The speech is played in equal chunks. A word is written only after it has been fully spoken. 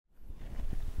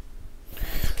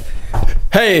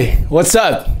Hey, what's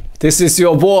up? This is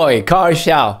your boy,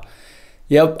 DailyXiao.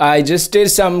 Yep, I just did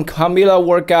some Camila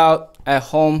workout at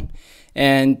home,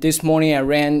 and this morning I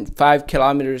ran 5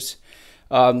 kilometers.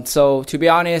 So to be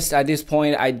honest, at this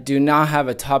point, I do not have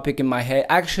a topic in my head.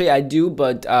 Actually, I do,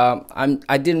 but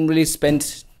I didn't really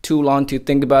spend too long to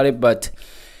think about it. But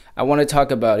I want to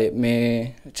talk about it,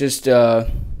 man. Just the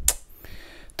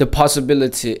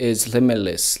possibility is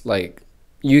limitless. Like,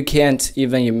 you can't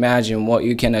even imagine what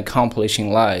you can accomplish in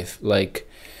life. Like,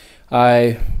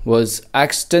 I was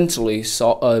accidentally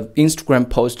saw an Instagram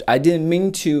post. I didn't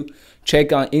mean to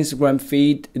check on Instagram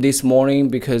feed this morning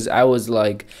because I was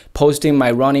like posting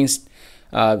my running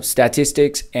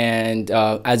statistics, and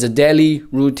as a daily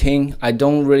routine, I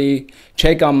don't really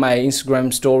check on my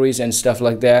Instagram stories and stuff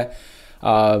like that,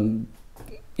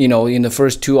 you know, in the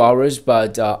first 2 hours.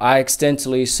 But I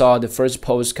accidentally saw the first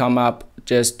post come up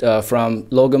just from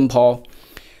Logan Paul,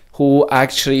 who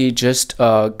actually just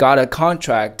got a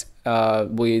contract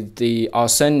with the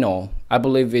Arsenal. I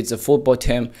believe it's a football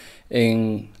team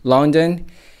in London,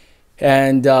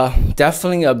 and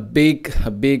definitely a big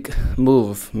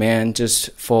move, man,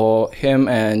 just for him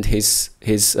and his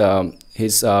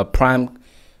prime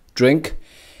drink.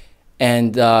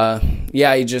 And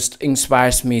yeah, it just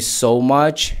inspires me so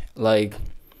much. Like,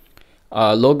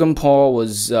 Logan Paul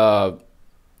was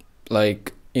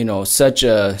like, you know, such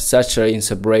a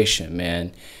inspiration,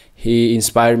 man. He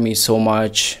inspired me so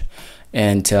much,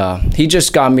 and he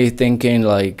just got me thinking,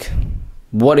 like,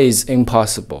 what is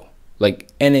impossible? Like,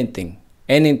 anything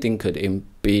could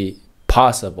be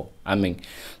possible. I mean,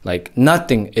 like,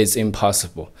 nothing is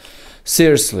impossible,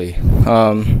 seriously.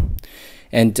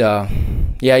 And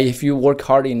yeah, if you work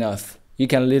hard enough, you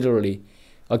can literally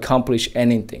accomplish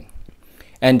anything.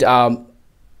 And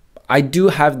I do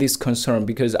have this concern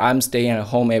because I'm staying at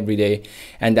home every day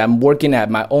and I'm working at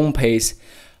my own pace,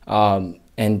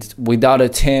 and without a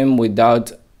team,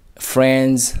 without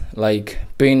friends, like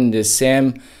being in the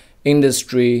same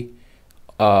industry.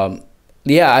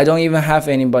 Yeah, I don't even have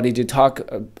anybody to talk,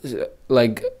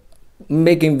 like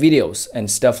making videos and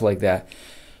stuff like that.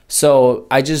 So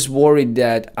I just worried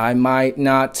that I might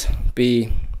not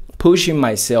be pushing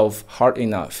myself hard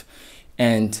enough,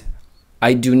 and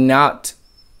I do not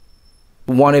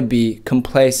want to be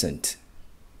complacent.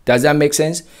 Does that make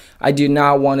sense? I do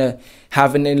not want to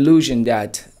have an illusion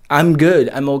that I'm good,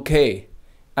 I'm okay.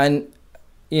 And,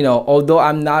 you know, although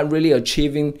I'm not really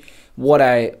achieving what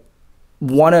I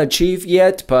want to achieve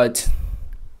yet, but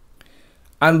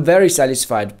I'm very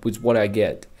satisfied with what I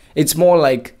get. It's more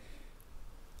like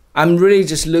I'm really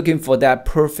just looking for that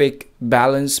perfect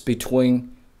balance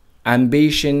between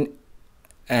ambition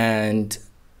and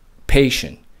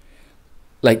patience.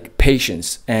 Like,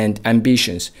 patience and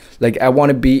ambitions. Like, I want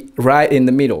to be right in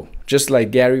the middle, just like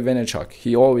Gary Vaynerchuk.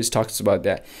 He always talks about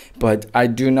that, but I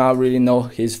do not really know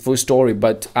his full story.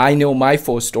 But I know my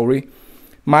full story.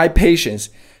 My patience,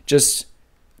 just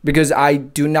because I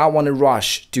do not want to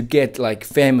rush to get like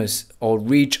famous or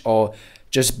rich or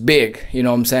just big, you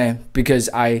know what I'm saying? Because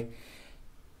I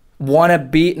want to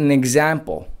be an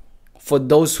example for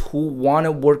those who want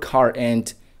to work hard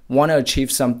and want to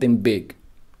achieve something big.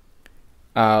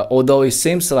 Although it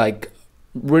seems like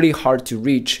really hard to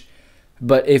reach,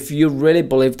 but if you really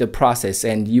believe the process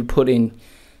and you put in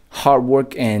hard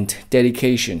work and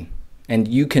dedication and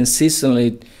you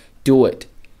consistently do it,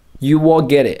 you will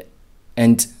get it.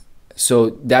 And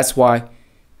so that's why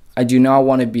I do not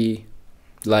want to be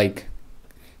like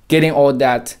getting all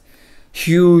that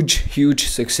huge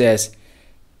success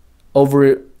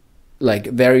over like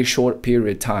very short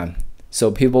period of time,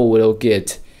 so people will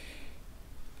get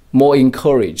more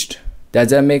encouraged. Does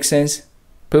that make sense?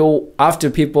 After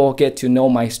people get to know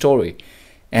my story,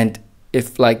 and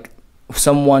if like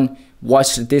someone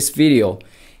watched this video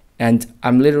and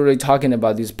I'm literally talking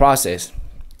about this process,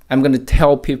 I'm gonna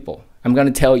tell people, I'm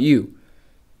gonna tell you,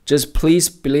 just please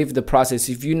believe the process.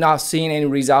 If you're not seeing any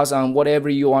results on whatever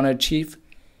you want to achieve,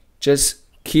 just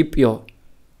keep your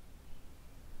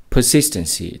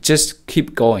persistency, just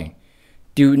keep going,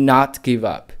 do not give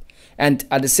up. And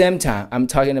at the same time, I'm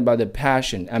talking about the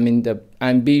passion, I mean the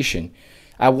ambition.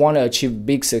 I want to achieve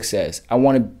big success. I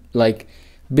want to like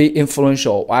be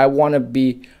influential. I want to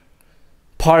be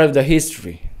part of the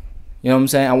history. You know what I'm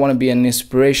saying? I want to be an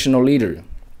inspirational leader.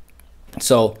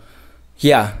 So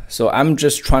yeah, so I'm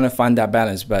just trying to find that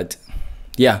balance. But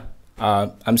yeah,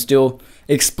 I'm still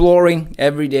exploring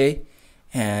every day.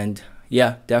 And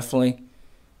yeah, definitely,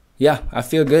 yeah, I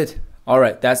feel good. All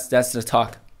right, that's the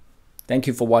talk. Thank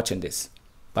you for watching this.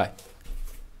 Bye.